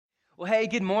Well, hey,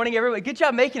 good morning, everyone. Good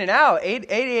job making it out. 8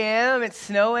 a.m., it's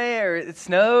snowing, or it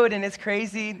snowed, and it's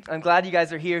crazy. I'm glad you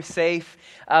guys are here safe.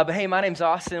 But hey, my name's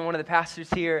Austin, one of the pastors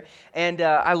here, and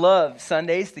I love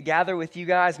Sundays to gather with you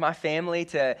guys, my family,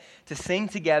 to sing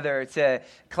together, to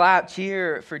clap,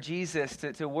 cheer for Jesus,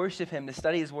 to worship Him, to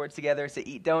study His Word together, to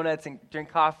eat donuts and drink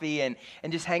coffee, and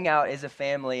just hang out as a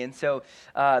family. And so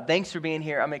thanks for being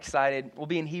here. I'm excited. We'll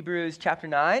be in Hebrews chapter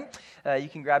 9. You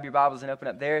can grab your Bibles and open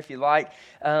up there if you like.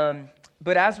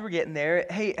 But as we're getting there,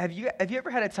 hey, have you ever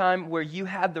had a time where you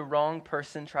had the wrong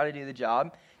person try to do the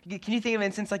job? Can you think of an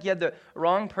instance like you had the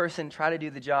wrong person try to do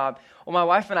the job? Well, my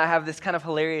wife and I have this kind of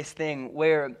hilarious thing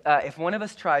where if one of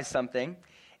us tries something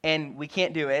and we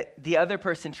can't do it, the other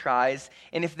person tries,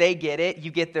 and if they get it, you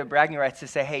get the bragging rights to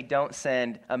say, hey, don't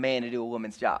send a man to do a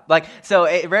woman's job. So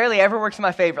it rarely ever works in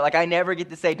my favor. I never get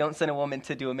to say, don't send a woman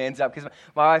to do a man's job, because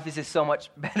my wife is just so much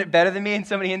better than me in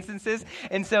so many instances.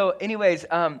 And so anyways,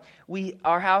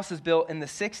 our house was built in the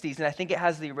 60s, and I think it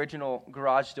has the original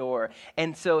garage door.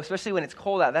 And so especially when it's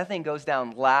cold out, that thing goes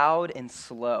down loud and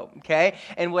slow, okay?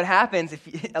 And what happens, if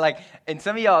you, and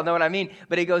some of y'all know what I mean,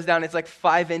 but it goes down, it's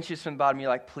 5 inches from the bottom. You're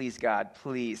like, please, God,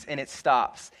 please. And it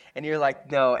stops. And you're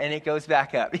like, no. And it goes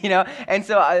back up, And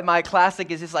so my classic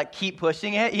is just keep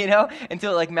pushing it,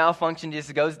 until it malfunction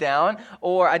just goes down.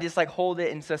 Or I just hold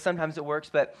it. And so sometimes it works.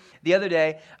 But the other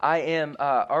day, I am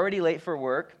already late for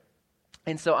work.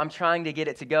 And so I'm trying to get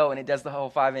it to go, and it does the whole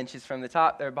 5 inches from the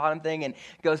top or bottom thing and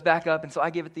goes back up. And so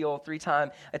I give it the old 3-time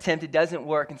attempt. It doesn't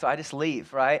work, and so I just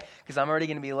leave, right? Because I'm already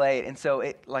going to be late. And so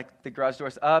the garage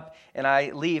door's up, and I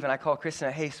leave, and I call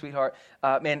Kristen, hey, sweetheart,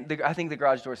 I think the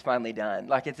garage door's finally done.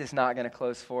 It's just not going to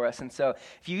close for us. And so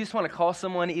if you just want to call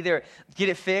someone, either get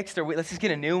it fixed or let's just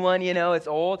get a new one, it's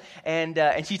old. And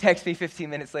she texts me 15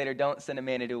 minutes later, don't send a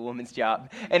man to do a woman's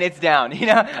job. And it's down,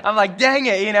 I'm like, dang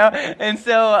it, And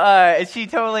so she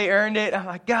totally earned it. I'm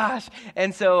like, gosh.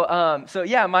 And so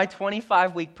my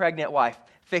 25-week pregnant wife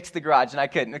fixed the garage, and I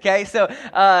couldn't, okay? So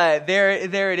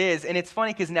there it is. And it's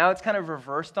funny because now it's kind of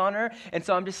reversed on her. And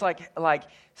so I'm just like,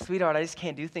 sweetheart, I just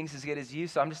can't do things as good as you,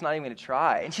 so I'm just not even going to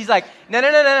try. And she's like, no,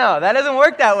 that doesn't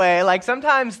work that way.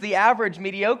 Sometimes the average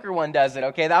mediocre one does it,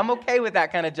 okay? I'm okay with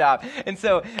that kind of job. And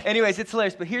so anyways, it's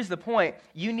hilarious. But here's the point.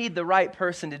 You need the right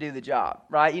person to do the job,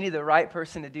 right? You need the right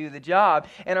person to do the job.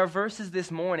 And our verses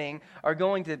this morning are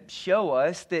going to show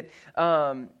us that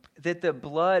the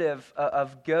blood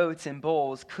of goats and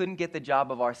bulls couldn't get the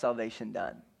job of our salvation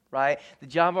done, right? The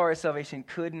job of our salvation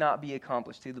could not be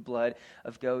accomplished through the blood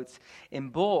of goats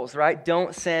and bulls, right?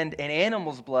 Don't send an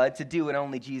animal's blood to do what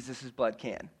only Jesus' blood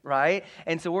can, right?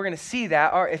 And so we're going to see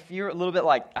that. Or if you're a little bit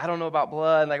I don't know about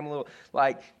blood, I'm a little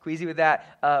queasy with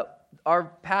that, our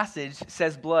passage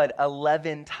says blood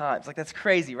 11 times. That's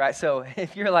crazy, right? So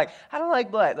if you're I don't like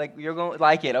blood, you're going to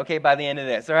like it, okay, by the end of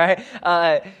this, all right?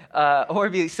 Or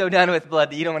be so done with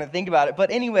blood that you don't want to think about it. But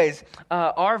anyways,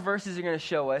 our verses are going to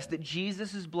show us that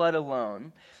Jesus' blood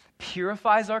alone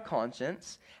purifies our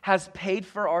conscience, has paid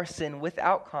for our sin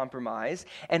without compromise,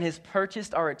 and has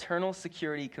purchased our eternal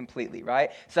security completely,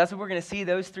 right? So that's what we're going to see,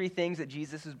 those 3 things that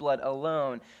Jesus' blood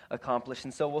alone accomplished.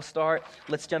 And so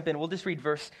let's jump in. We'll just read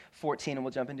verse 14, and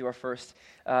we'll jump into our first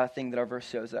thing that our verse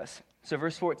shows us. So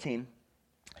verse 14,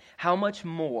 how much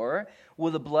more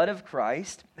will the blood of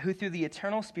Christ, who through the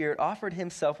eternal Spirit offered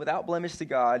Himself without blemish to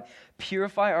God,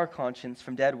 purify our conscience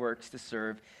from dead works to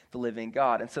serve the living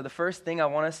God? And so the first thing I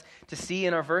want us to see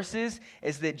in our verses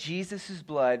is that Jesus'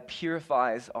 blood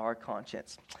purifies our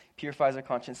conscience. Purifies our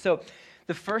conscience. So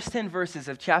the first 10 verses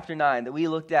of chapter 9 that we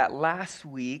looked at last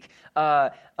week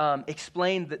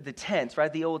explain the tents,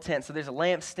 right? The old tent. So there's a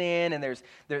lampstand, and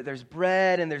there's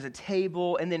bread, and there's a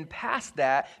table, and then past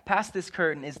this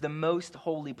curtain is the most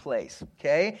holy place,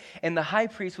 okay? And the high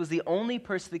priest was the only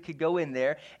person that could go in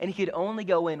there, and he could only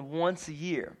go in once a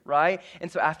year, right?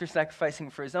 And so after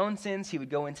sacrificing for his own sins, he would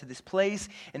go into this place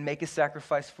and make a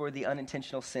sacrifice for the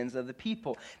unintentional sins of the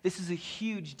people. This is a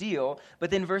huge deal, but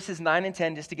then verses 9 and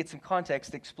 10, just to get some context,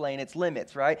 explain its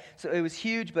limits, right? So it was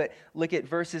huge, but look at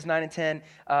verses 9 and 10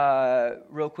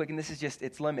 real quick, and this is just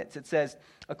its limits. It says,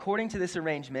 according to this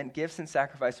arrangement, gifts and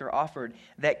sacrifice are offered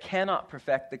that cannot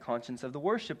perfect the conscience of the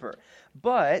worshiper,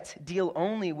 but deal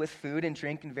only with food and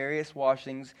drink and various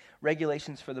washings,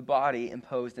 regulations for the body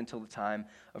imposed until the time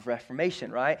of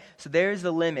Reformation, right? So there's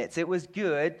the limits. It was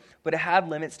good, but it had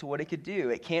limits to what it could do.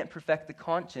 It can't perfect the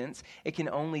conscience. It can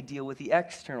only deal with the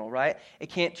external, right? It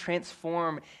can't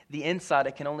transform the inside.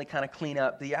 It can only kind of clean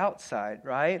up the outside,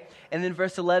 right? And then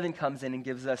verse 11 comes in and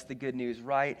gives us the good news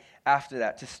right after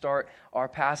that. To start our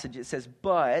passage, it says,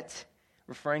 but,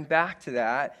 referring back to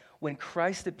that, when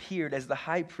Christ appeared as the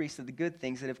high priest of the good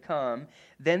things that have come,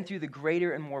 then through the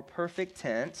greater and more perfect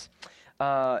tent,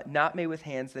 not made with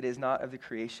hands, that is not of the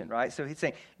creation, right? So he's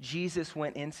saying Jesus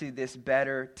went into this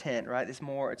better tent, right? This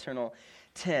more eternal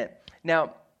tent.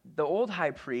 Now, the old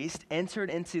high priest entered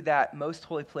into that most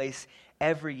holy place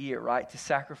every year, right, to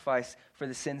sacrifice for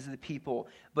the sins of the people,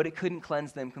 but it couldn't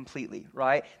cleanse them completely,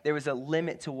 right? There was a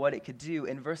limit to what it could do.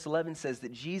 And verse 11 says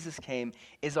that Jesus came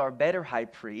as our better high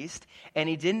priest, and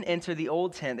he didn't enter the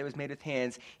old tent that was made with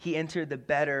hands. He entered the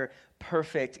better,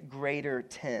 perfect, greater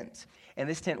tent. And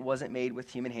this tent wasn't made with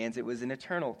human hands. It was an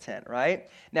eternal tent, right?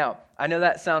 Now, I know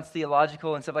that sounds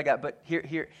theological and stuff like that, but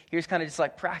here's kind of just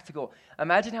like practical.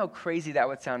 Imagine how crazy that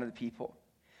would sound to the people.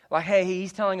 Like, hey,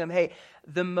 he's telling them, hey,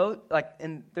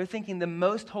 and they're thinking the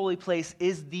most holy place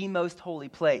is the most holy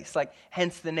place, like,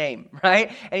 hence the name,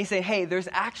 right? And he's saying, hey, there's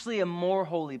actually a more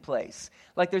holy place.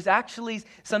 Like, there's actually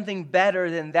something better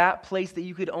than that place that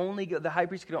you could only go, the high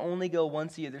priest could only go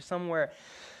once a year. There's somewhere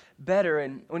better.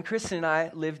 And when Kristen and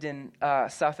I lived in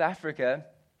South Africa,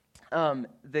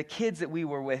 the kids that we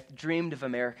were with dreamed of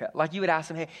America. Like, you would ask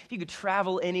them, hey, if you could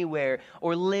travel anywhere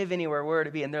or live anywhere, where would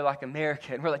it be? And they're like,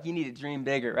 America. And we're like, you need to dream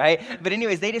bigger, right? But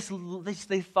anyways, they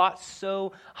thought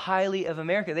so highly of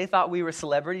America. They thought we were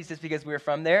celebrities just because we were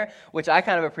from there, which I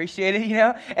kind of appreciated,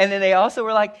 And then they also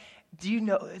were like, do you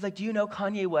know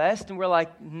Kanye West? And we're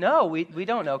like, no, we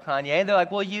don't know Kanye. And they're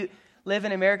like, well, you live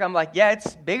in America. I'm like, yeah,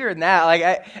 it's bigger than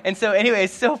that. And so anyway,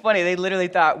 it's so funny. They literally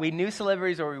thought we knew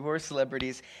celebrities or we were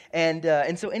celebrities.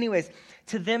 And so anyways,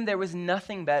 to them, there was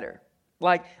nothing better.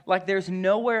 Like there's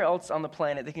nowhere else on the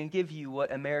planet that can give you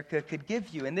what America could give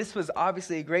you. And this was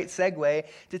obviously a great segue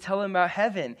to tell them about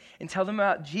heaven and tell them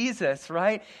about Jesus,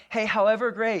 right? Hey, however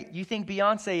great you think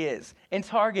Beyonce is, and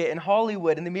Target, and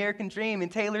Hollywood, and the American Dream,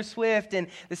 and Taylor Swift, and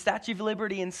the Statue of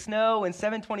Liberty, and snow, and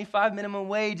 $7.25 minimum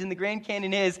wage, and the Grand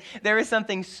Canyon is, there is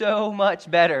something so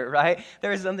much better, right?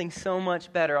 There is something so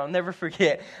much better. I'll never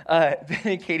forget.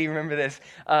 Katie, remember this.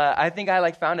 I think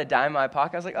I found a dime in my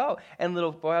pocket. I was like, oh, and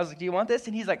little boy, I was like, do you want this?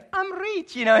 And he's like, I'm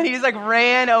rich, and he just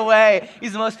ran away.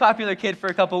 He's the most popular kid for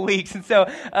a couple weeks. And so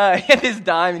he had this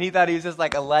dime, and he thought he was just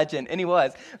like a legend, and he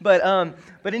was. But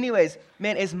anyways,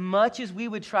 man, as much as we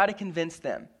would try to convince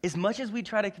them,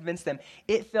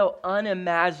 it felt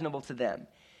unimaginable to them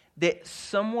that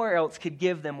somewhere else could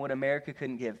give them what America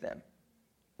couldn't give them.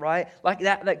 Right?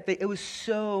 It was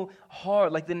so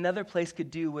hard. Like another place could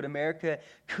do what America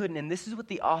couldn't. And this is what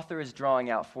the author is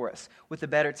drawing out for us with the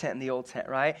better tent and the old tent,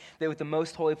 right? That with the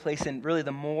most holy place and really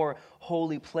the more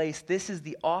holy place, this is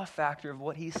the off factor of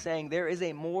what he's saying. There is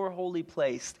a more holy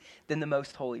place than the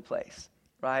most holy place.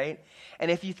 Right? And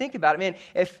if you think about it, man,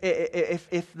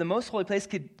 if the most holy place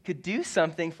could do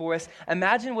something for us,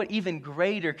 imagine what even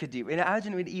greater could do.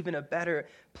 Imagine what even a better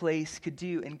place could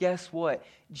do. And guess what?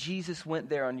 Jesus went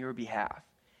there on your behalf.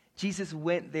 Jesus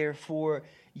went there for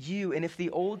you. And if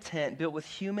the old tent built with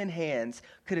human hands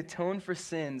could atone for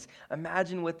sins,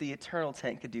 imagine what the eternal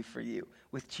tent could do for you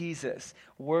with Jesus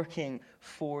working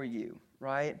for you.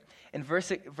 Right? And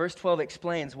verse 12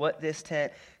 explains what this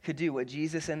tent could do, what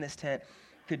Jesus in this tent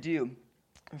could do.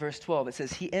 Verse 12, it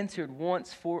says, he entered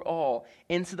once for all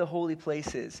into the holy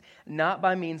places, not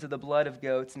by means of the blood of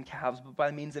goats and calves, but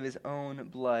by means of his own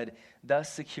blood,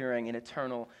 thus securing an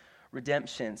eternal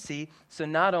redemption. See, so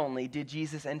not only did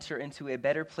Jesus enter into a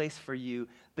better place for you,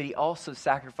 but he also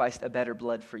sacrificed a better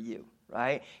blood for you.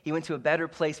 Right? He went to a better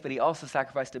place, but he also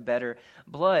sacrificed a better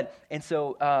blood. And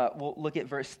so we'll look at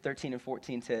verse 13 and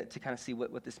 14 to kind of see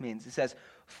what this means. It says,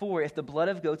 for if the blood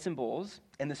of goats and bulls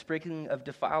and the sprinkling of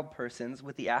defiled persons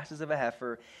with the ashes of a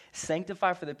heifer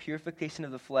sanctify for the purification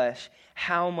of the flesh,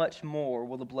 how much more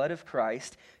will the blood of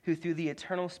Christ, who through the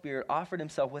eternal Spirit offered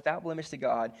himself without blemish to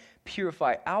God,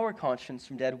 purify our conscience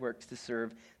from dead works to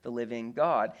serve the living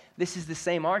God? This is the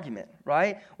same argument,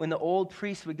 right? When the old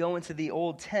priest would go into the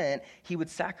old tent, he would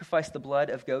sacrifice the blood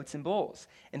of goats and bulls.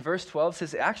 And verse 12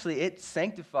 says actually it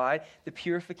sanctified the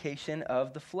purification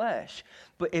of the flesh.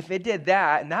 But if it did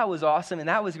that, and that was awesome, and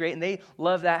that was great, and they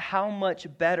loved that, how much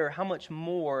better, how much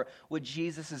more would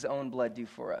Jesus' own blood do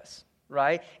for us?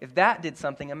 Right? If that did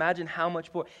something, imagine how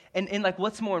much more. And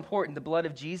what's more important, the blood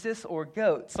of Jesus or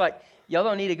goats? Y'all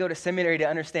don't need to go to seminary to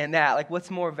understand that. What's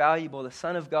more valuable, the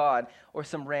Son of God or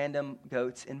some random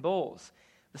goats and bulls?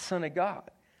 The Son of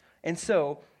God. And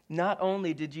so, not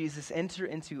only did Jesus enter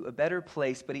into a better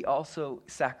place, but he also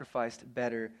sacrificed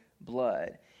better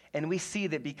blood. And we see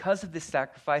that because of this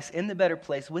sacrifice in the better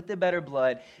place, with the better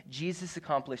blood, Jesus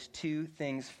accomplished two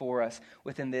things for us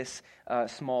within this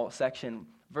small section.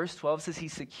 Verse 12 says he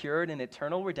secured an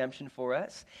eternal redemption for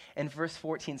us. And verse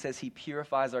 14 says he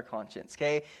purifies our conscience.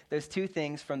 Okay, those two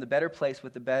things from the better place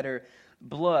with the better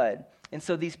blood. And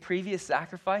so these previous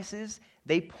sacrifices,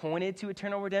 they pointed to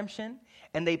eternal redemption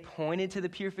and they pointed to the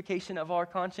purification of our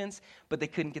conscience, but they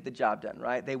couldn't get the job done,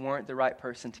 right? They weren't the right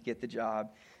person to get the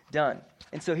job done.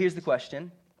 And so here's the question.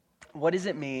 What does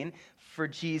it mean for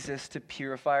Jesus to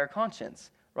purify our conscience?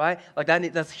 Right? Like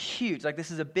that's huge. Like this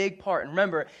is a big part. And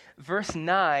remember, verse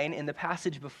 9 in the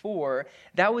passage before,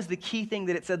 that was the key thing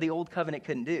that it said the old covenant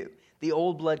couldn't do. The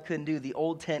old blood couldn't do. The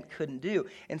old tent couldn't do.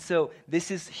 And so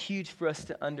this is huge for us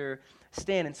to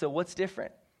understand. And so what's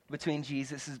different between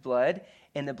Jesus' blood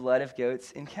and the blood of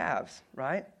goats and calves,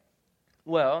 right?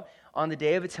 Well, on the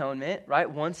Day of Atonement, right,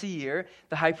 once a year,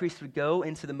 the high priest would go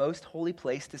into the most holy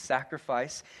place to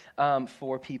sacrifice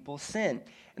for people's sin.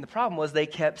 And the problem was they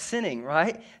kept sinning,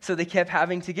 right? So they kept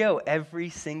having to go every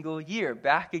single year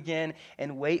back again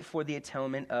and wait for the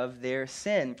atonement of their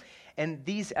sin. And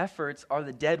these efforts are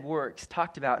the dead works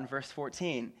talked about in verse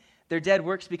 14. They're dead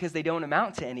works because they don't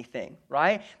amount to anything,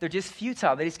 right? They're just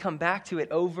futile. They just come back to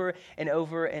it over and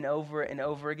over and over and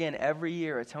over again every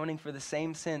year, atoning for the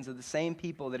same sins of the same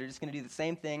people that are just going to do the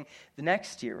same thing the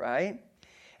next year, right?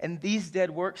 And these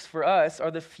dead works for us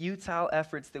are the futile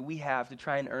efforts that we have to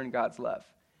try and earn God's love.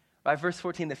 Right? Verse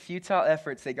 14, the futile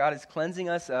efforts that God is cleansing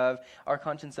us of, our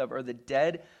conscience of, are the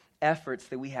dead efforts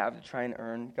that we have to try and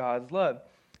earn God's love.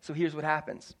 So here's what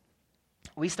happens.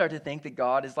 We start to think that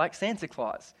God is like Santa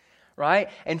Claus. Right?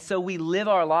 And so we live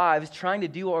our lives trying to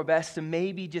do our best to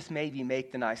maybe, just maybe,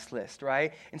 make the nice list,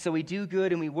 right? And so we do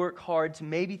good and we work hard to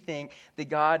maybe think that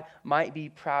God might be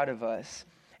proud of us.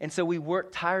 And so we work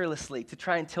tirelessly to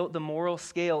try and tilt the moral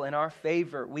scale in our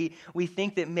favor. We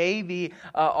think that maybe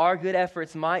our good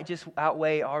efforts might just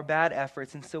outweigh our bad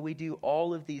efforts. And so we do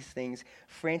all of these things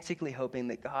frantically hoping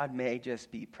that God may just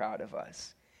be proud of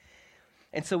us.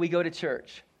 And so we go to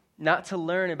church. Not to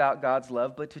learn about God's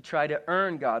love, but to try to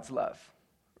earn God's love,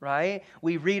 right?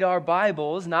 We read our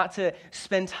Bibles not to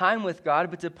spend time with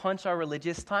God, but to punch our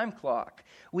religious time clock.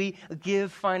 We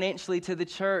give financially to the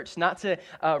church, not to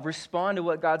respond to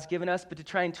what God's given us, but to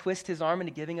try and twist his arm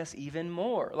into giving us even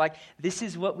more. Like, this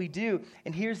is what we do.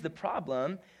 And here's the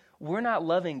problem. We're not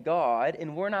loving God,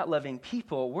 and we're not loving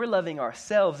people. We're loving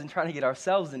ourselves and trying to get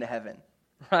ourselves into heaven.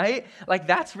 Right? Like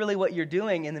that's really what you're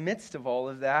doing in the midst of all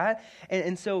of that.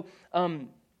 And so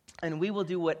we will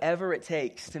do whatever it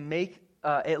takes to make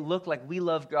it look like we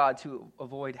love God to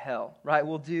avoid hell, right?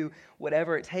 We'll do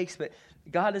whatever it takes, but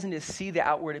God doesn't just see the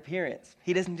outward appearance.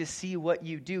 He doesn't just see what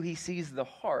you do. He sees the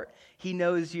heart. He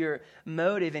knows your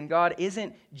motive, and God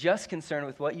isn't just concerned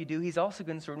with what you do. He's also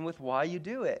concerned with why you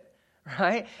do it,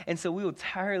 right? And so we will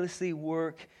tirelessly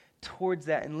work towards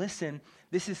that. And listen,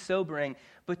 this is sobering,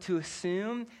 but to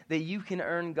assume that you can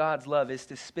earn God's love is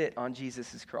to spit on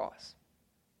Jesus' cross.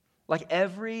 Like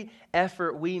every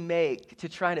effort we make to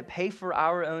try to pay for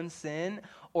our own sin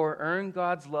or earn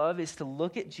God's love is to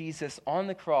look at Jesus on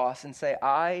the cross and say,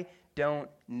 I don't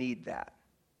need that,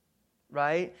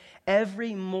 right?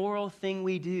 Every moral thing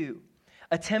we do,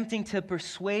 attempting to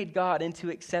persuade God into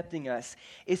accepting us,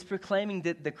 is proclaiming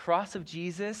that the cross of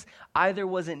Jesus either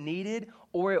wasn't needed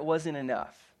or it wasn't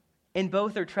enough. And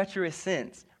both are treacherous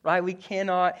sins, right? We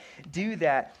cannot do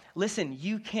that. Listen,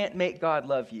 you can't make God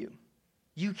love you.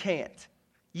 You can't.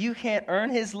 You can't earn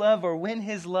his love or win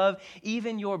his love.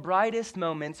 Even your brightest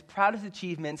moments, proudest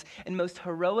achievements, and most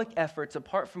heroic efforts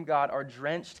apart from God are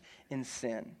drenched in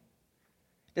sin.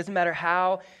 Doesn't matter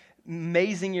how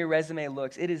amazing your resume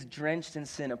looks, it is drenched in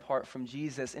sin apart from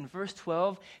Jesus. And verse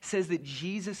 12 says that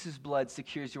Jesus' blood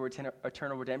secures your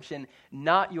eternal redemption,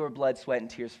 not your blood, sweat, and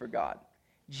tears for God.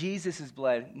 Jesus'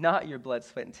 blood, not your blood,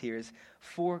 sweat, and tears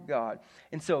for God.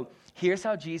 And so here's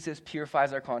how Jesus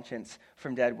purifies our conscience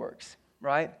from dead works,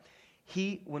 right?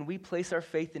 When we place our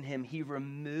faith in him, he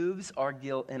removes our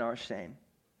guilt and our shame,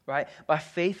 right? By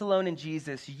faith alone in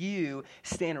Jesus, you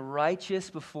stand righteous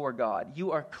before God.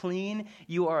 You are clean,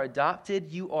 you are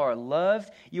adopted, you are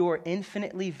loved, you are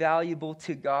infinitely valuable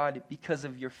to God because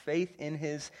of your faith in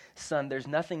his Son. There's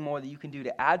nothing more that you can do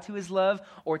to add to his love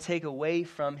or take away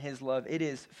from his love. It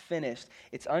is finished.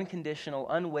 It's unconditional,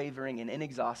 unwavering, and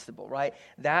inexhaustible, right?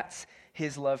 That's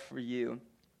his love for you.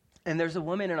 And there's a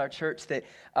woman in our church that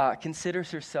considers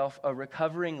herself a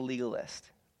recovering legalist.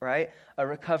 Right? A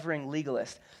recovering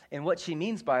legalist. And what she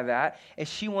means by that is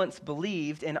she once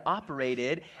believed and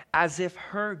operated as if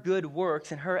her good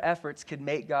works and her efforts could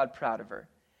make God proud of her.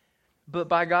 But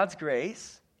by God's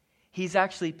grace, He's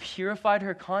actually purified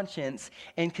her conscience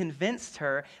and convinced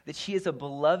her that she is a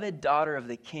beloved daughter of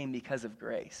the King because of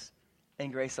grace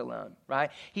and grace alone,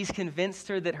 right? He's convinced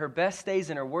her that her best days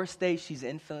and her worst days, she's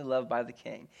infinitely loved by the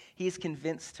King. He's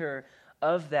convinced her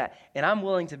of that. And I'm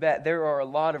willing to bet there are a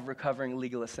lot of recovering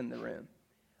legalists in the room.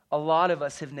 A lot of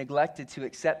us have neglected to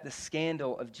accept the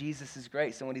scandal of Jesus'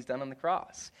 grace and what he's done on the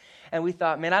cross. And we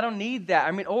thought, man, I don't need that.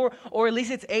 I mean, or at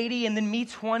least it's 80 and then me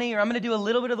 20, or I'm going to do a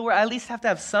little bit of the work. I at least have to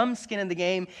have some skin in the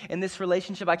game in this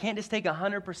relationship. I can't just take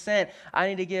 100%. I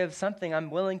need to give something.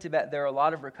 I'm willing to bet there are a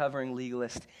lot of recovering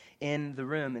legalists in the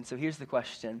room. And so here's the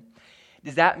question.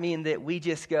 Does that mean that we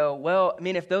just go, well, I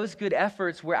mean, if those good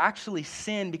efforts were actually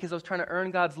sin because I was trying to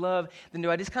earn God's love, then do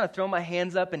I just kind of throw my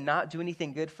hands up and not do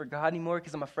anything good for God anymore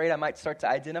because I'm afraid I might start to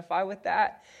identify with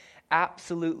that?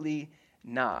 Absolutely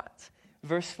not.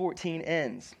 Verse 14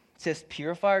 ends. It says,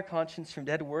 purify our conscience from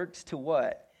dead works to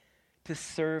what? To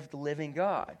serve the living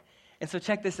God. And so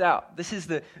check this out. This is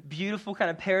the beautiful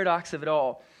kind of paradox of it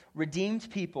all.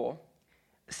 Redeemed people,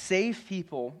 saved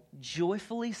people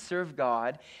joyfully serve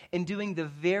God in doing the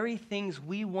very things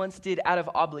we once did out of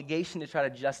obligation to try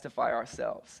to justify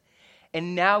ourselves.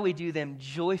 And now we do them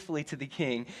joyfully to the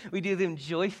King. We do them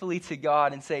joyfully to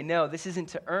God and say, no, this isn't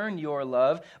to earn your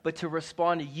love, but to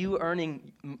respond to you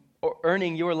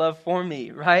earning your love for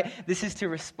me, right? This is to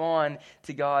respond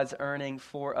to God's earning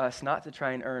for us, not to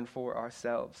try and earn for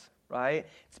ourselves, right?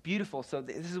 It's beautiful. So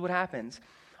this is what happens.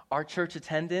 Our church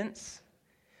attendance,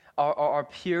 our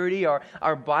purity,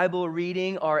 our Bible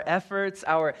reading, our efforts,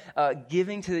 our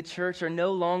giving to the church are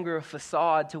no longer a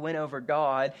facade to win over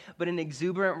God, but an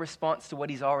exuberant response to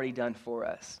what he's already done for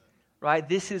us, right?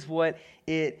 This is what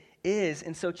it is.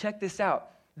 And so check this out.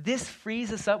 This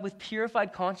frees us up with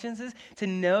purified consciences to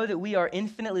know that we are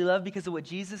infinitely loved because of what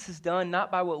Jesus has done, not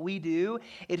by what we do.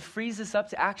 It frees us up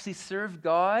to actually serve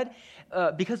God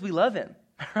because we love him.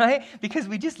 Right? Because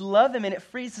we just love him, and it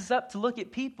frees us up to look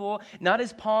at people not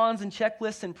as pawns and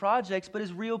checklists and projects, but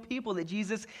as real people that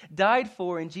Jesus died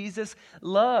for and Jesus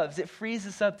loves. It frees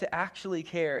us up to actually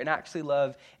care and actually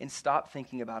love and stop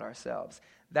thinking about ourselves.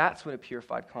 That's what a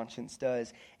purified conscience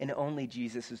does, and only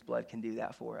Jesus' blood can do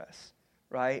that for us,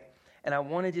 right? And I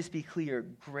want to just be clear,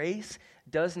 grace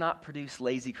does not produce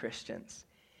lazy Christians.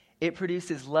 It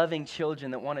produces loving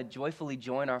children that want to joyfully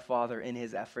join our Father in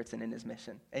his efforts and in his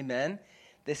mission. Amen?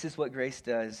 This is what grace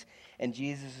does, and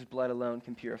Jesus' blood alone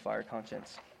can purify our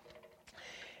conscience.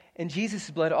 And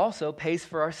Jesus' blood also pays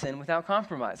for our sin without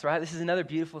compromise, right? This is another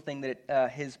beautiful thing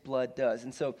that his blood does.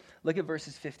 And so look at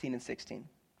verses 15 and 16.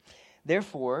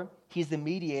 Therefore, he's the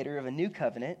mediator of a new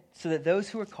covenant, so that those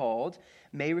who are called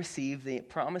may receive the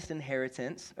promised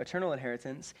inheritance, eternal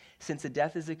inheritance, since a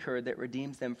death has occurred that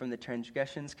redeems them from the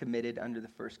transgressions committed under the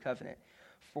first covenant.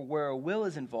 For where a will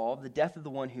is involved, the death of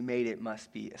the one who made it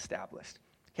must be established.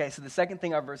 Okay, so the second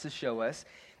thing our verses show us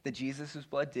that Jesus'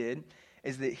 blood did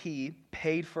is that he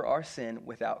paid for our sin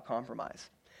without compromise.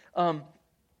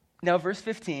 Now, verse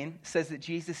 15 says that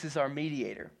Jesus is our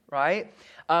mediator, right?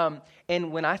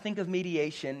 And when I think of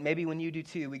mediation, maybe when you do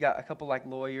too, we got a couple like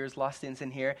lawyers, law students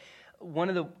in here. One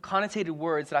of the connotated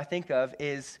words that I think of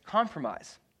is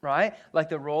compromise, right? Like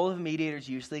the role of a mediator is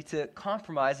usually to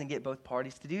compromise and get both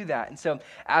parties to do that. And so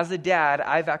as a dad,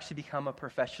 I've actually become a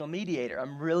professional mediator.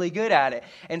 I'm really good at it.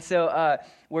 And so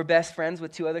we're best friends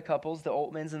with two other couples, the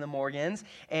Altmans and the Morgans,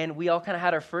 and we all kind of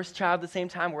had our first child at the same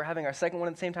time. We're having our second one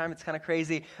at the same time. It's kind of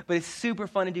crazy, but it's super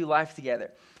fun to do life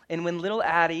together. And when little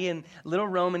Addie and little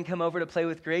Roman come over to play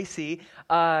with Gracie,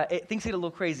 things get a little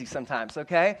crazy sometimes,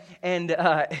 okay? And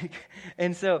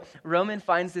so Roman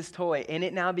finds this toy, and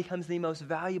it now becomes the most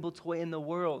valuable toy in the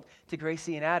world to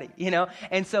Gracie and Addie, you know?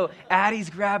 And so Addie's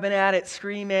grabbing at it,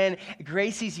 screaming.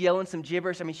 Gracie's yelling some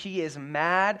gibberish. I mean, she is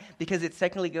mad because it's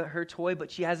technically her toy, but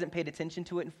she hasn't paid attention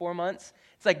to it in 4 months.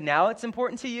 It's like now it's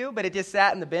important to you, but it just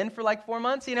sat in the bin for like 4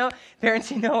 months, you know? Parents,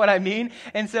 you know what I mean?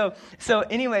 And so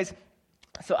anyways,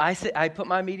 so I put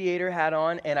my mediator hat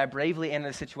on, and I bravely enter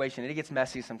the situation. It gets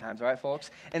messy sometimes, all right, folks?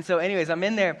 And so anyways, I'm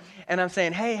in there, and I'm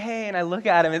saying, hey, and I look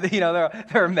at him, and, you know,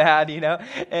 they're mad, you know?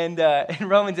 And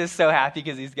Roman's just so happy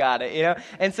because he's got it, you know?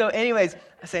 And so anyways,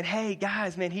 I said, hey,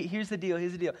 guys, man, here's the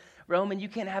deal. Roman, you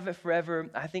can't have it forever.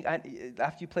 I think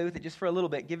after you play with it just for a little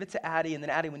bit, give it to Addie, and then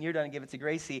Addie, when you're done, give it to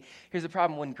Gracie. Here's the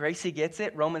problem. When Gracie gets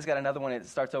it, Roman's got another one, and it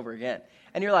starts over again.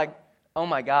 And you're like, oh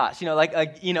my gosh,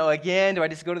 again, do I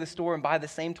just go to the store and buy the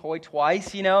same toy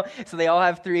twice, So they all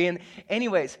have 3. And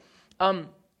anyways,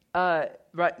 right,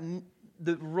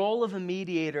 the role of a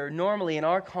mediator normally in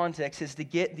our context is to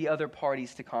get the other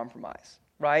parties to compromise,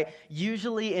 right?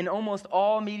 Usually in almost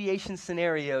all mediation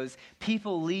scenarios,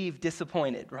 people leave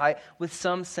disappointed, right? With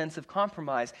some sense of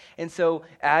compromise. And so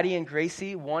Addie and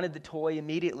Gracie wanted the toy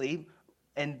immediately,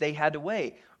 and they had to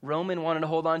wait. Roman wanted to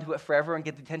hold on to it forever and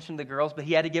get the attention of the girls, but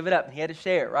he had to give it up and he had to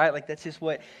share it, right? Like that's just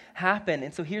what happened.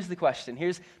 And so here's the question.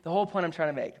 Here's the whole point I'm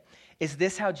trying to make. Is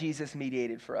this how Jesus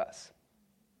mediated for us?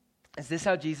 Is this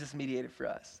how Jesus mediated for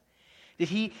us? Did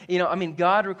he,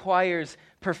 God requires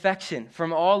perfection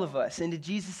from all of us. And did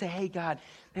Jesus say, hey, God,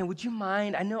 man, would you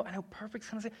mind? I know perfect's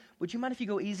kind of say, would you mind if you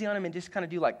go easy on him and just kind of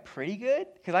do like pretty good?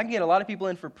 Because I can get a lot of people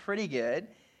in for pretty good,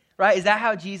 right? Is that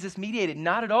how Jesus mediated?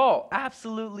 Not at all.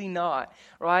 Absolutely not,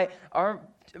 right? Our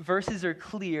verses are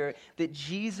clear that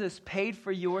Jesus paid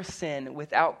for your sin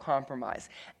without compromise.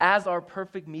 As our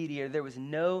perfect mediator, there was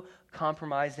no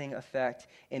compromising effect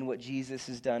in what Jesus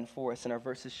has done for us, and our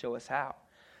verses show us how.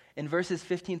 In verses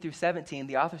 15 through 17,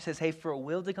 the author says, hey, for a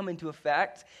will to come into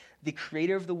effect, the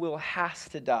creator of the will has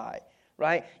to die,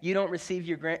 right? You don't receive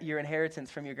your inheritance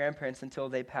from your grandparents until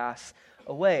they pass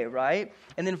away, right?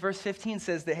 And then verse 15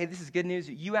 says that, hey, this is good news.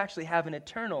 You actually have an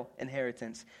eternal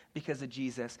inheritance because of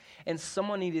Jesus, and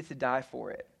someone needed to die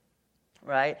for it,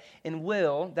 right? And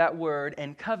will, that word,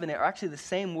 and covenant are actually the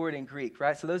same word in Greek,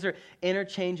 right? So those are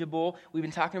interchangeable. We've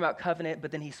been talking about covenant, but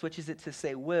then he switches it to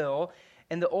say will.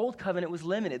 And the old covenant was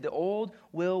limited. The old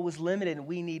will was limited, and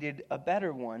we needed a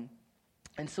better one.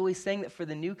 And so he's saying that for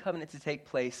the new covenant to take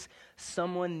place,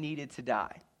 someone needed to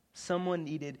die. Someone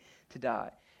needed to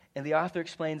die. And the author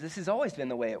explains this has always been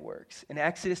the way it works. In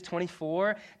Exodus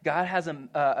 24, God has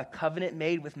a covenant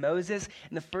made with Moses,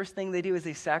 and the first thing they do is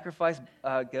they sacrifice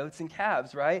goats and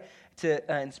calves, right,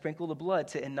 and sprinkle the blood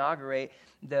to inaugurate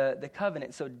the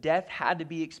covenant. So death had to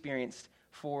be experienced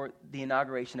for the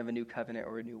inauguration of a new covenant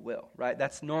or a new will, right?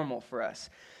 That's normal for us.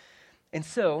 And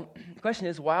so the question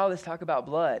is, why all this talk about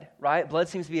blood, right? Blood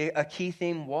seems to be a key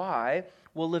theme. Why?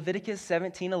 Well, Leviticus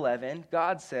 17:11,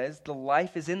 God says the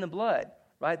life is in the blood,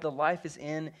 right? The life is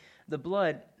in the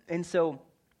blood. And so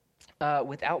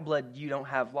without blood, you don't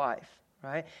have life,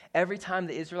 right? Every time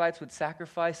the Israelites would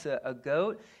sacrifice a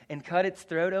goat and cut its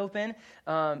throat open,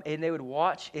 and they would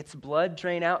watch its blood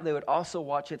drain out, they would also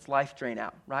watch its life drain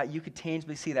out, right? You could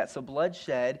tangibly see that. So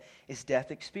bloodshed is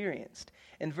death experienced.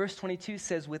 And verse 22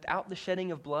 says, without the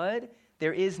shedding of blood,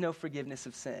 there is no forgiveness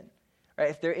of sin, right?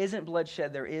 If there isn't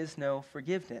bloodshed, there is no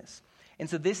forgiveness. And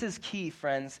so this is key,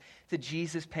 friends, to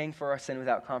Jesus paying for our sin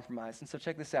without compromise. And so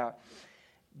check this out.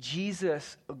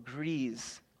 Jesus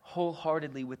agrees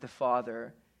wholeheartedly with the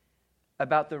Father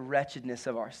about the wretchedness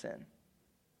of our sin.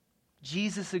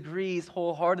 Jesus agrees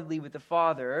wholeheartedly with the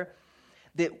Father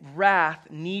that wrath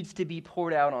needs to be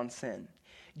poured out on sin.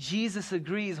 Jesus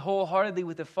agrees wholeheartedly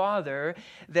with the Father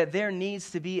that there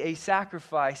needs to be a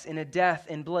sacrifice and a death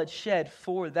and blood shed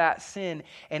for that sin.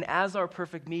 And as our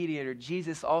perfect mediator,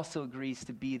 Jesus also agrees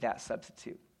to be that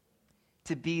substitute,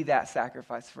 to be that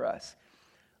sacrifice for us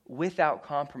without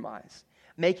compromise.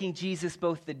 Making Jesus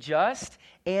both the just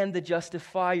and the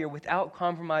justifier. Without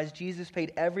compromise, Jesus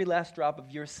paid every last drop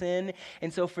of your sin.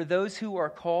 And so for those who are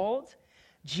called,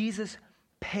 Jesus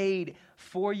paid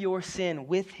for your sin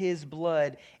with his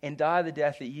blood and died the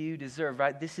death that you deserve,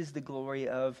 right? This is the glory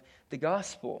of the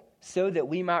gospel, so that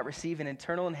we might receive an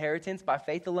eternal inheritance by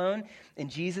faith alone, in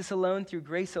Jesus alone, through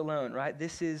grace alone, right?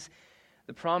 This is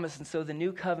the promise. And so the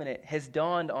new covenant has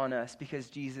dawned on us because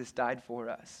Jesus died for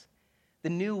us. The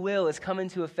new will has come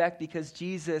into effect because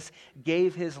Jesus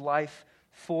gave his life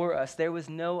for us. There was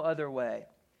no other way.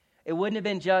 It wouldn't have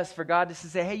been just for God just to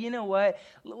say, hey, you know what?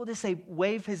 We'll just say,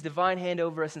 wave his divine hand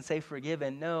over us and say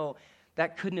forgiven. No,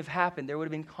 that couldn't have happened. There would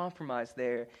have been compromise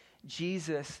there.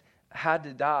 Jesus had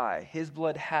to die. His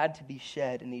blood had to be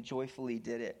shed, and he joyfully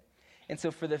did it. And so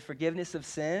for the forgiveness of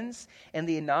sins and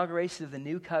the inauguration of the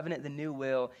new covenant, the new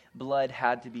will, blood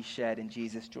had to be shed, and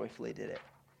Jesus joyfully did it.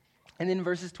 And then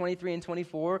verses 23 and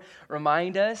 24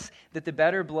 remind us that the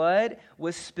better blood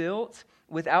was spilt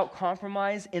without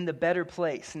compromise in the better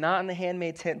place, not in the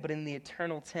handmade tent, but in the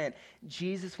eternal tent.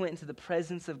 Jesus went into the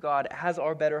presence of God as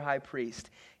our better high priest.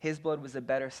 His blood was a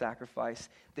better sacrifice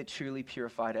that truly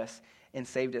purified us and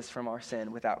saved us from our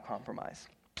sin without compromise.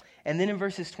 And then in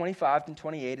verses 25 and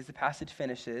 28, as the passage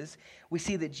finishes, we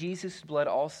see that Jesus' blood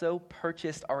also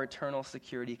purchased our eternal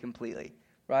security completely,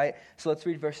 right? So let's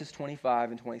read verses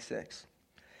 25 and 26.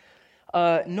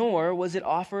 Nor was it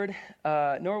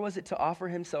to offer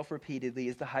himself repeatedly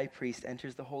as the high priest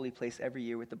enters the holy place every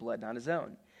year with the blood not his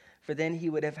own. For then he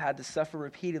would have had to suffer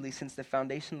repeatedly since the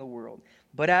foundation of the world.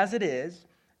 But as it is,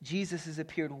 Jesus has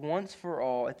appeared once for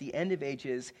all at the end of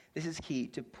ages, this is key,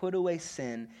 to put away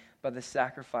sin by the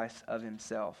sacrifice of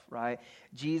himself, right?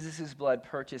 Jesus' blood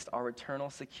purchased our eternal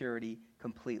security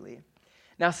completely.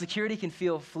 Now, security can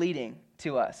feel fleeting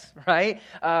to us, right?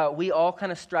 We all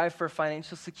kind of strive for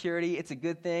financial security. It's a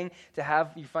good thing to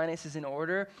have your finances in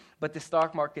order, but the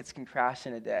stock markets can crash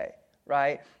in a day,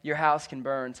 right? Your house can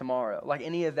burn tomorrow. Like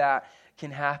any of that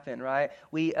can happen, right?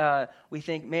 We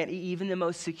think, man, even the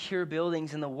most secure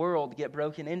buildings in the world get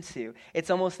broken into. It's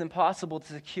almost impossible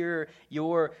to secure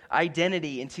your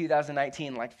identity in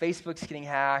 2019. Like Facebook's getting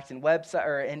hacked and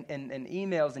website and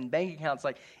emails and bank accounts.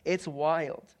 Like it's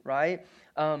wild, right?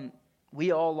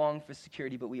 We all long for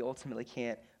security, but we ultimately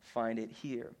can't find it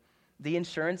here. The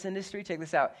insurance industry, check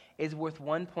this out, is worth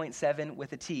 1.7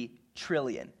 with a T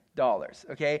trillion.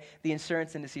 Okay? The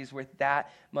insurance industry is worth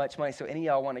that much money. So any of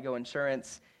y'all want to go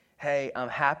insurance, hey, I'm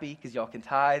happy because y'all can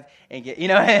tithe and get,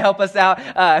 hey, help us out.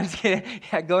 I'm just kidding.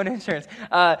 Yeah, go into insurance.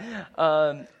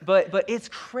 But it's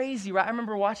crazy, right? I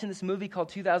remember watching this movie called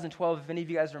 2012, if any of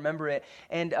you guys remember it,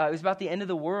 and it was about the end of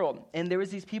the world. And there was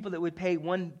these people that would pay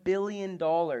 $1 billion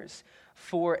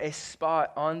for a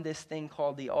spot on this thing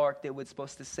called the Ark that was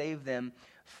supposed to save them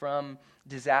from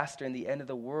disaster and the end of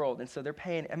the world. And so they're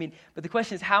paying, but the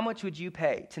question is, how much would you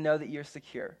pay to know that you're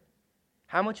secure?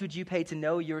 How much would you pay to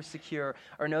know you're secure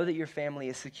or know that your family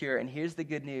is secure? And here's the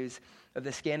good news of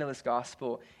the scandalous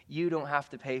gospel. You don't have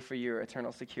to pay for your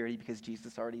eternal security because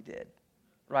Jesus already did,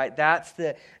 right? That's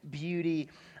the beauty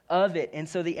of it. And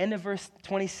so the end of verse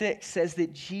 26 says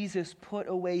that Jesus put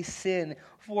away sin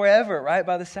forever, right,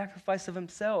 by the sacrifice of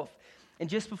himself. And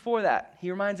just before that,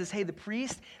 he reminds us, hey, the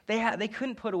priests, they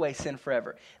couldn't put away sin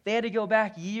forever. They had to go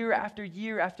back year after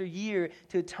year after year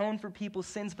to atone for people's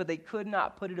sins, but they could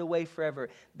not put it away forever.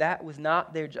 That was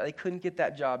not their job. They couldn't get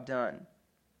that job done,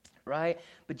 right?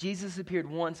 But Jesus appeared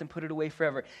once and put it away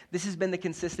forever. This has been the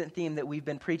consistent theme that we've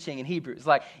been preaching in Hebrews.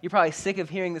 Like, you're probably sick of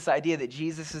hearing this idea that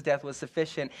Jesus' death was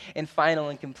sufficient and final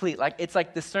and complete. Like, it's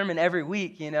like the sermon every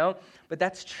week, But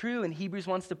that's true, and Hebrews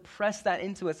wants to press that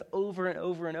into us over and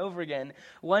over and over again.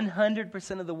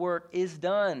 100% of the work is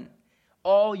done.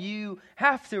 All you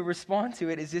have to respond to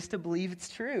it is just to believe it's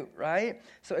true, right?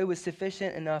 So it was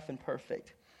sufficient, enough, and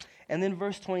perfect. And then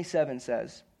verse 27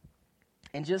 says,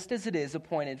 and just as it is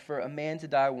appointed for a man to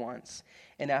die once,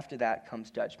 and after that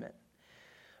comes judgment.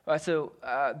 All right, so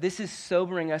this is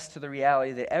sobering us to the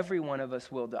reality that every one of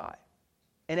us will die,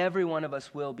 and every one of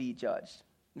us will be judged,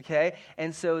 okay?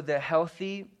 And so the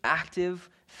healthy, active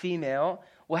female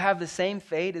will have the same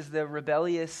fate as the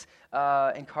rebellious,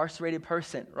 incarcerated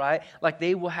person, right? Like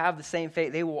they will have the same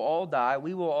fate. They will all die,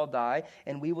 we will all die,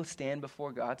 and we will stand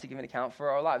before God to give an account for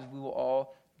our lives. We will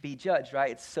all be judged,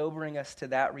 right? It's sobering us to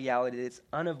that reality that it's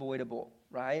unavoidable,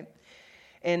 right?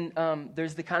 And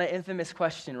there's the kind of infamous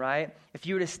question, right? If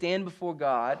you were to stand before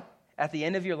God at the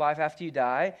end of your life after you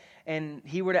die, and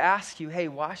he were to ask you, hey,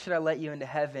 why should I let you into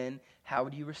heaven? How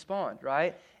would you respond,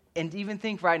 right? And even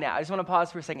think right now, I just want to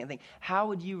pause for a second and think, how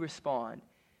would you respond,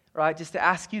 right? Just to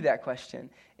ask you that question.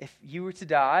 If you were to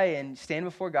die and stand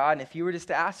before God, and if you were just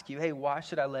to ask you, hey, why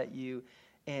should I let you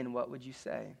in? What would you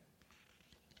say?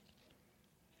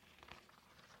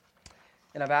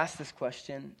 And I've asked this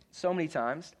question so many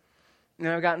times, and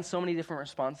I've gotten so many different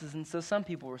responses. And so some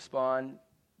people respond,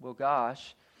 well,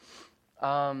 gosh,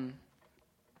 man,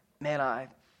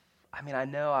 I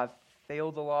know I've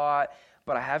failed a lot,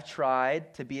 but I have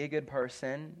tried to be a good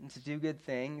person and to do good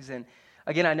things. And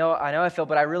again, I know I failed,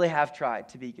 but I really have tried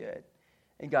to be good.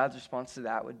 And God's response to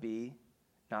that would be,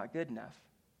 not good enough.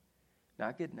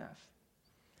 Not good enough.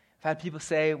 I've had people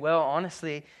say, well,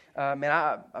 honestly, I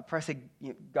probably say,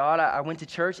 God, I went to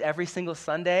church every single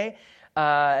Sunday,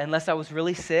 unless I was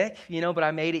really sick, but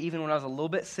I made it even when I was a little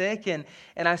bit sick, and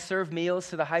I served meals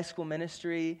to the high school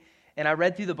ministry, and I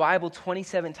read through the Bible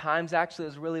 27 times, actually. It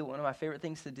was really one of my favorite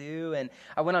things to do, and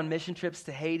I went on mission trips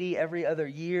to Haiti every other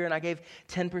year, and I gave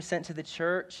 10% to the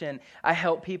church, and I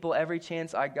helped people every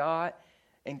chance I got,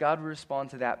 and God would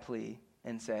respond to that plea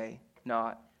and say,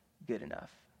 not good enough.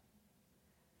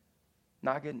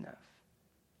 Not good enough.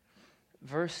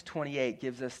 Verse 28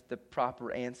 gives us the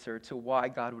proper answer to why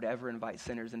God would ever invite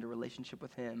sinners into relationship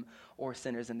with him or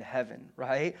sinners into heaven,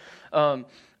 right?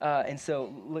 And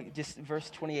so look, just verse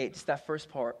 28, just that first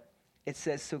part. It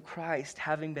says, so Christ,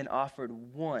 having been offered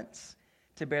once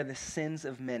to bear the sins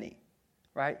of many,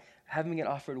 right? Having been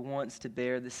offered once to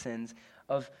bear the sins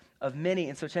of many.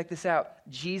 And so check this out.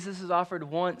 Jesus is offered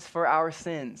once for our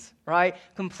sins, right?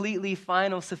 Completely,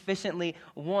 final, sufficiently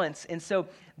once. And so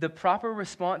the proper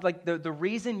response, like the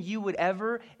reason you would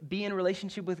ever be in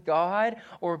relationship with God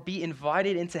or be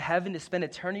invited into heaven to spend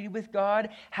eternity with God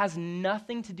has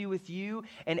nothing to do with you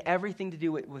and everything to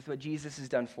do with what Jesus has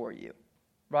done for you.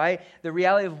 right? The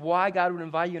reality of why God would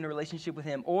invite you in a relationship with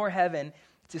him or heaven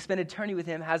to spend eternity with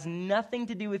him has nothing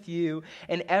to do with you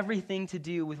and everything to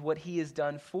do with what he has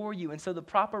done for you. And so the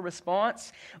proper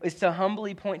response is to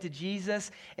humbly point to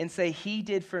Jesus and say, he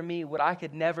did for me what I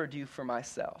could never do for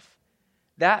myself.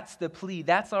 That's the plea.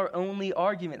 That's our only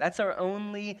argument. That's our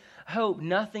only hope.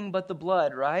 Nothing but the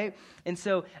blood, right?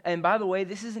 And by the way,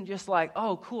 this isn't just like,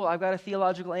 oh, cool, I've got a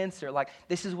theological answer. Like,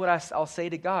 this is what I'll say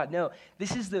to God. No,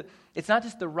 it's not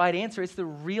just the right answer. It's the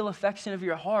real affection of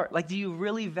your heart. Like, do you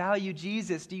really value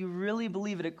Jesus? Do you really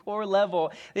believe at a core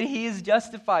level that he has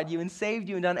justified you and saved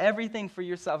you and done everything for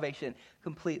your salvation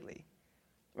completely,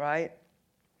 right?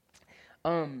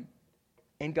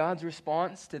 And God's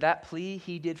response to that plea,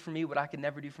 he did for me what I could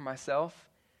never do for myself.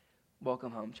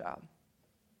 Welcome home, child.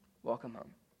 Welcome home.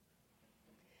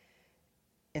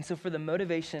 And so for the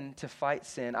motivation to fight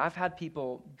sin, I've had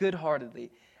people good-heartedly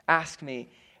ask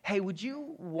me, hey, would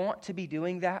you want to be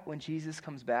doing that when Jesus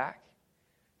comes back?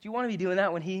 Do you want to be doing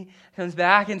that when he comes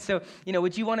back? And so,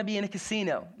 would you want to be in a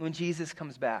casino when Jesus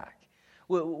comes back?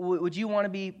 Would you want to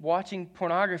be watching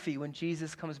pornography when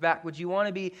Jesus comes back? Would you want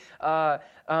to be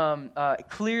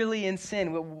clearly in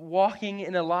sin, walking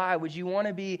in a lie? Would you want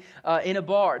to be in a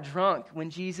bar, drunk,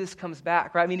 when Jesus comes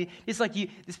back? Right? I mean, it's like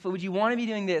would you want to be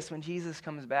doing this when Jesus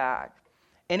comes back?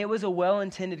 And it was a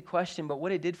well-intended question, but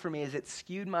what it did for me is it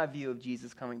skewed my view of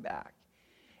Jesus coming back.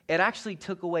 It actually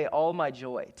took away all my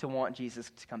joy to want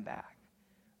Jesus to come back,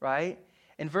 right?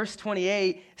 And verse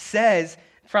 28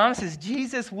 promises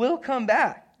Jesus will come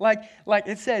back. Like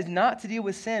it says, not to deal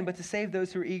with sin, but to save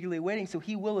those who are eagerly waiting. So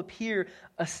he will appear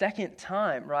a second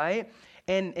time, right?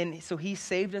 And so he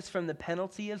saved us from the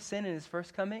penalty of sin in his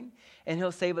first coming, and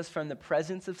he'll save us from the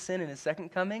presence of sin in his second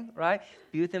coming, right?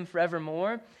 Be with him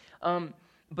forevermore.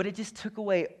 But it just took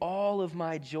away all of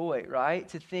my joy, right?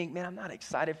 To think, man, I'm not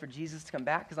excited for Jesus to come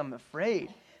back because I'm afraid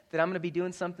that I'm going to be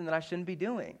doing something that I shouldn't be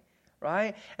doing,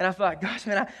 right? And I thought, gosh,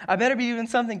 man, I better be doing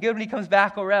something good when he comes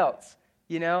back or else,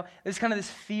 There's kind of this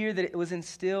fear that it was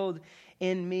instilled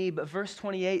in me. But verse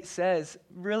 28 says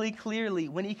really clearly,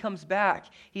 when he comes back,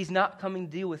 he's not coming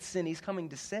to deal with sin. He's coming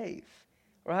to save,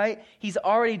 right? He's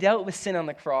already dealt with sin on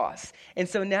the cross. And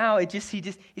so now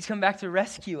he's come back to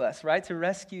rescue us, right? To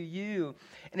rescue you.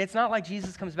 And it's not like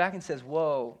Jesus comes back and says,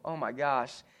 whoa, oh my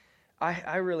gosh,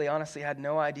 I really honestly had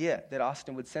no idea that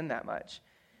Austin would sin that much.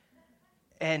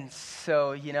 And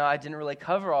so, I didn't really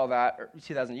cover all that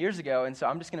 2,000 years ago, and so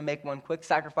I'm just going to make one quick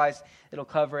sacrifice. It'll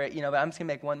cover it, but I'm just going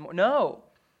to make one more. No,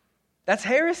 that's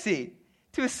heresy.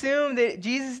 To assume that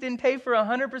Jesus didn't pay for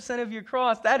 100% of your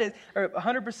cross, or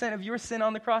 100% of your sin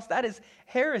on the cross, that is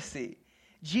heresy.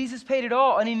 Jesus paid it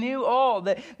all, and he knew all.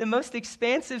 The most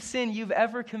expansive sin you've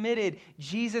ever committed,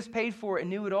 Jesus paid for it and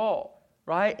knew it all,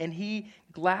 right? And he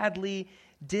gladly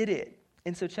did it.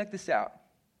 And so check this out.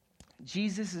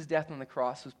 Jesus' death on the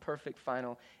cross was perfect,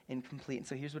 final, and complete. And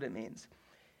so here's what it means.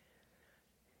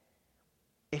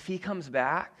 If he comes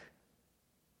back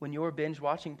when you're binge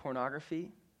watching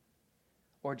pornography,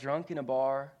 or drunk in a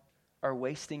bar, or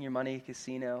wasting your money at a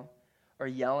casino, or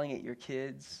yelling at your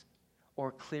kids,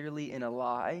 or clearly in a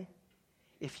lie,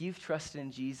 if you've trusted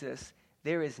in Jesus,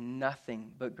 there is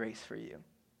nothing but grace for you.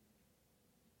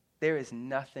 There is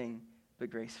nothing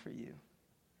but grace for you.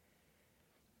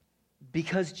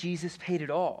 Because Jesus paid it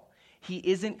all. He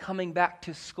isn't coming back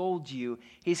to scold you.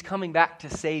 He's coming back to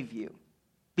save you.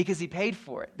 Because he paid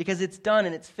for it. Because it's done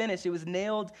and it's finished. It was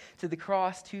nailed to the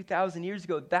cross 2,000 years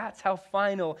ago. That's how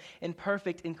final and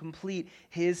perfect and complete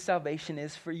his salvation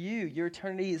is for you. Your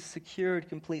eternity is secured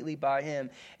completely by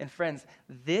him. And friends,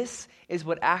 this is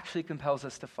what actually compels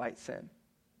us to fight sin.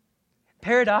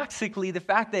 Paradoxically, the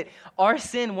fact that our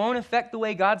sin won't affect the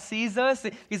way God sees us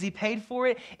because he paid for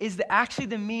it is actually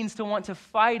the means to want to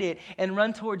fight it and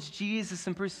run towards Jesus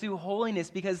and pursue holiness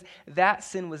because that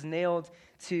sin was nailed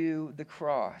to the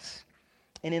cross.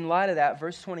 And in light of that,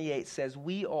 verse 28 says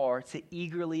we are to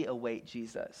eagerly await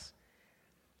Jesus.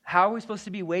 How are we supposed to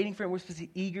be waiting for him? We're supposed to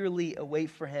eagerly await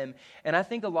for him. And I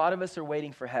think a lot of us are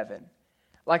waiting for heaven.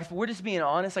 Like, if we're just being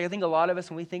honest, I think a lot of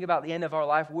us, when we think about the end of our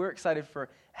life, we're excited for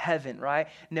heaven, right?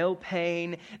 No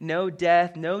pain, no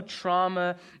death, no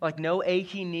trauma, like no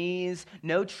achy knees,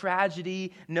 no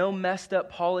tragedy, no messed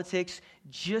up politics,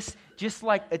 just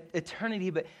like eternity.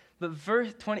 But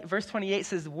verse 28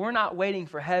 says we're not waiting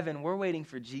for heaven, we're waiting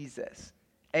for Jesus.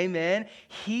 Amen?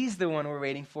 He's the one we're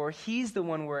waiting for. He's the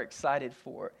one we're excited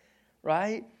for,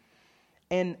 right?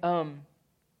 And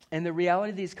the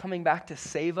reality that he's coming back to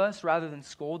save us rather than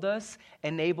scold us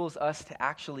enables us to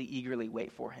actually eagerly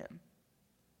wait for him.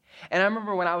 And I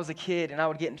remember when I was a kid and I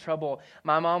would get in trouble,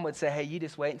 my mom would say, hey, you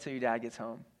just wait until your dad gets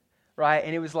home, right?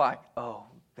 And it was like, oh,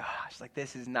 gosh, like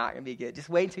this is not going to be good. Just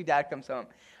wait until dad comes home,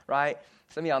 right?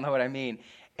 Some of y'all know what I mean.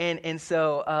 And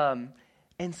so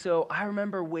I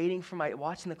remember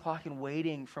watching the clock and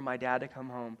waiting for my dad to come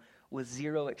home with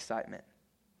zero excitement.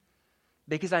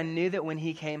 Because I knew that when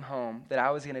he came home that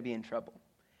I was going to be in trouble.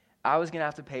 I was going to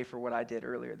have to pay for what I did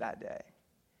earlier that day.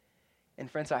 And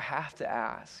friends, I have to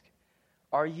ask,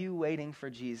 are you waiting for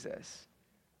Jesus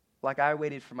like I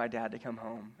waited for my dad to come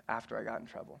home after I got in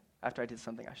trouble, after I did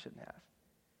something I shouldn't have?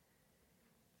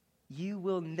 You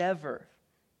will never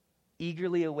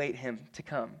eagerly await him to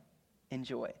come in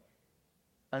joy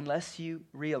unless you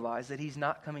realize that he's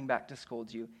not coming back to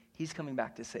scold you. He's coming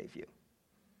back to save you.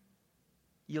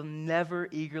 You'll never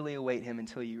eagerly await him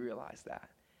until you realize that.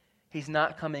 He's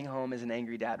not coming home as an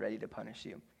angry dad ready to punish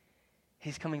you.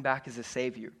 He's coming back as a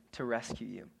savior to rescue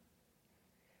you.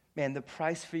 Man, the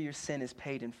price for your sin is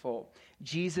paid in full.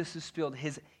 Jesus spilled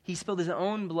his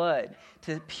own blood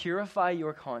to purify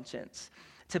your conscience,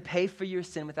 to pay for your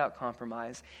sin without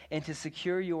compromise, and to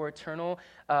secure your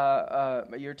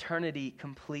your eternity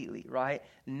completely, right?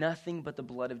 Nothing but the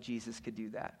blood of Jesus could do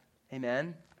that.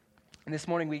 Amen? And this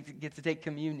morning we get to take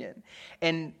communion.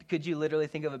 And could you literally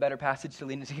think of a better passage to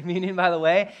lead into communion, by the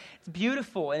way? It's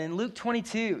beautiful. And in Luke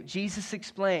 22, Jesus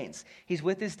explains. He's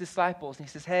with his disciples, and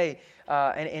he says, hey,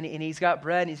 and he's got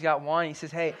bread and he's got wine. He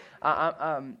says, hey,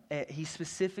 he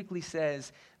specifically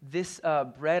says, this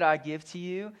bread I give to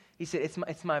you, he said,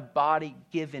 it's my body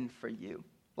given for you.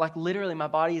 Like literally, my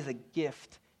body is a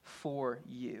gift for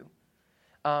you.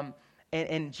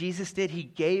 And Jesus did. He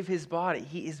gave his body.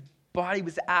 His body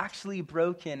was actually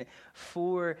broken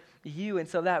for you. And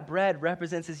so that bread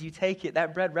represents, as you take it,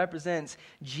 that bread represents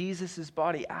Jesus'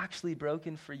 body actually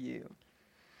broken for you.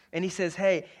 And he says,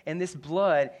 hey, and this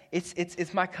blood,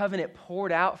 it's my covenant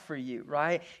poured out for you,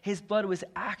 right? His blood was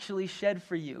actually shed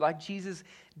for you, like Jesus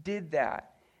did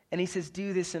that. And he says,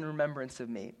 do this in remembrance of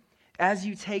me. As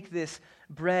you take this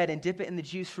bread and dip it in the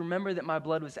juice, remember that my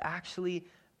blood was actually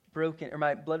broken, or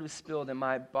my blood was spilled and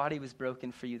my body was broken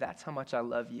for you. That's how much I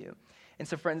love you. And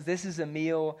so, friends, this is a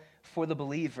meal for the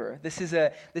believer. This is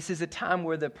a time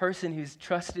where the person who's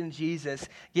trusted in Jesus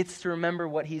gets to remember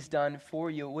what he's done for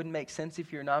you. It wouldn't make sense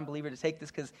if you're a non-believer to take this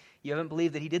because you haven't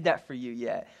believed that he did that for you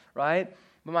yet, right?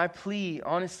 But my plea,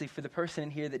 honestly, for the person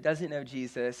in here that doesn't know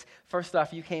Jesus, first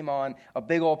off, you came on a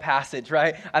big old passage,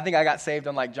 right? I think I got saved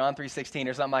on like John 3:16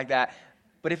 or something like that.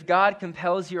 But if God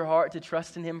compels your heart to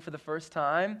trust in him for the first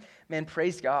time, man,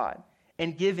 praise God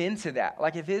and give into that.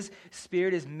 Like if his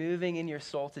spirit is moving in your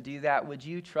soul to do that, would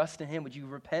you trust in him? Would you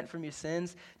repent from your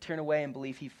sins, turn away and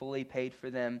believe he fully paid for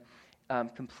them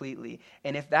completely?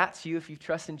 And if that's you, if you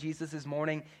trust in Jesus this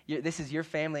morning, this is your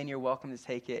family and you're welcome to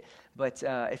take it. But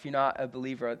if you're not a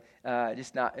believer,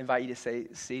 just not invite you to stay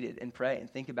seated and pray and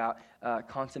think about,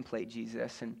 contemplate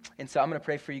Jesus. And so I'm going to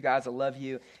pray for you guys. I love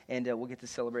you, and we'll get to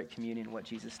celebrate communion and what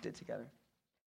Jesus did together.